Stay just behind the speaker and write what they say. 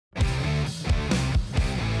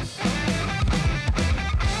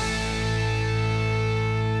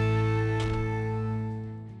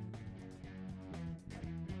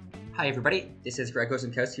Hi everybody, this is Greg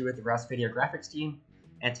Ozenkowski with the Rouse Video Graphics team,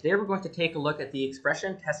 and today we're going to take a look at the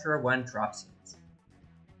XPression Tessera 1 drop scenes.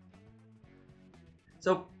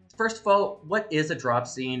 So first of all, what is a drop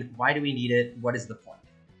scene? Why do we need it? What is the point?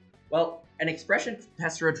 Well, an XPression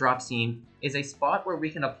Tessera drop scene is a spot where we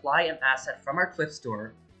can apply an asset from our clip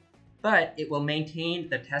store, but it will maintain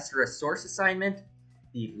the Tessera source assignment,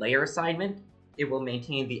 the layer assignment, it will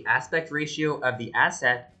maintain the aspect ratio of the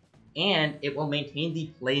asset, and it will maintain the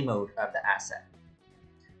play mode of the asset.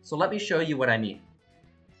 So let me show you what I mean.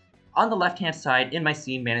 On the left hand side in my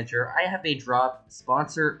scene manager, I have a drop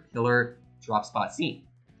sponsor pillar drop spot scene.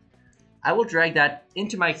 I will drag that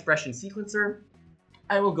into my XPression sequencer.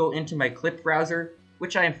 I will go into my clip browser,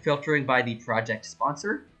 which I am filtering by the project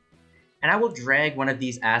sponsor, and I will drag one of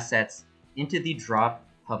these assets into the drop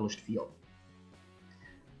published field.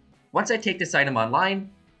 Once I take this item online,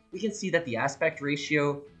 we can see that the aspect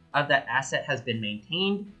ratio of that asset has been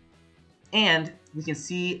maintained, and we can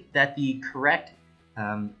see that the correct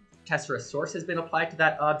Tessera source has been applied to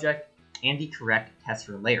that object and the correct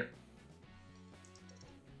Tessera layer.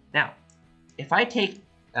 Now, if I take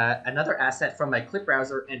another asset from my clip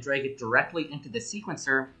browser and drag it directly into the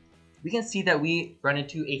sequencer, we can see that we run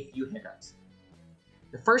into a few hiccups.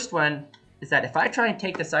 The first one is that if I try and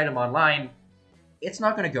take this item online, it's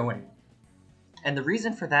not going to go anywhere. And the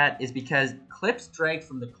reason for that is because clips dragged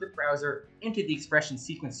from the clip browser into the XPression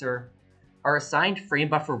sequencer are assigned frame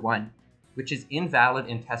buffer 1, which is invalid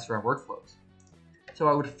in Tessera workflows. So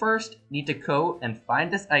I would first need to go and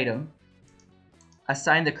find this item,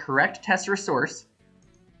 assign the correct Tessera source,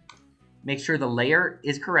 make sure the layer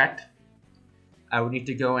is correct. I would need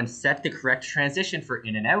to go and set the correct transition for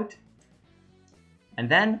in and out. And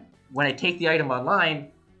then when I take the item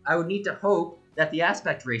online, I would need to hope that the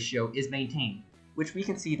aspect ratio is maintained, which we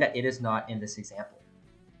can see that it is not in this example.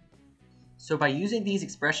 So by using these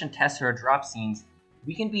XPression Tessera drop scenes,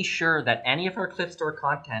 we can be sure that any of our clip store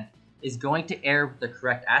content is going to air with the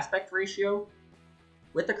correct aspect ratio,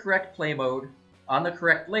 with the correct play mode, on the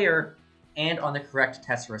correct layer, and on the correct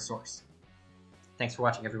Tessera source. Thanks for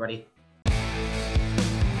watching, everybody.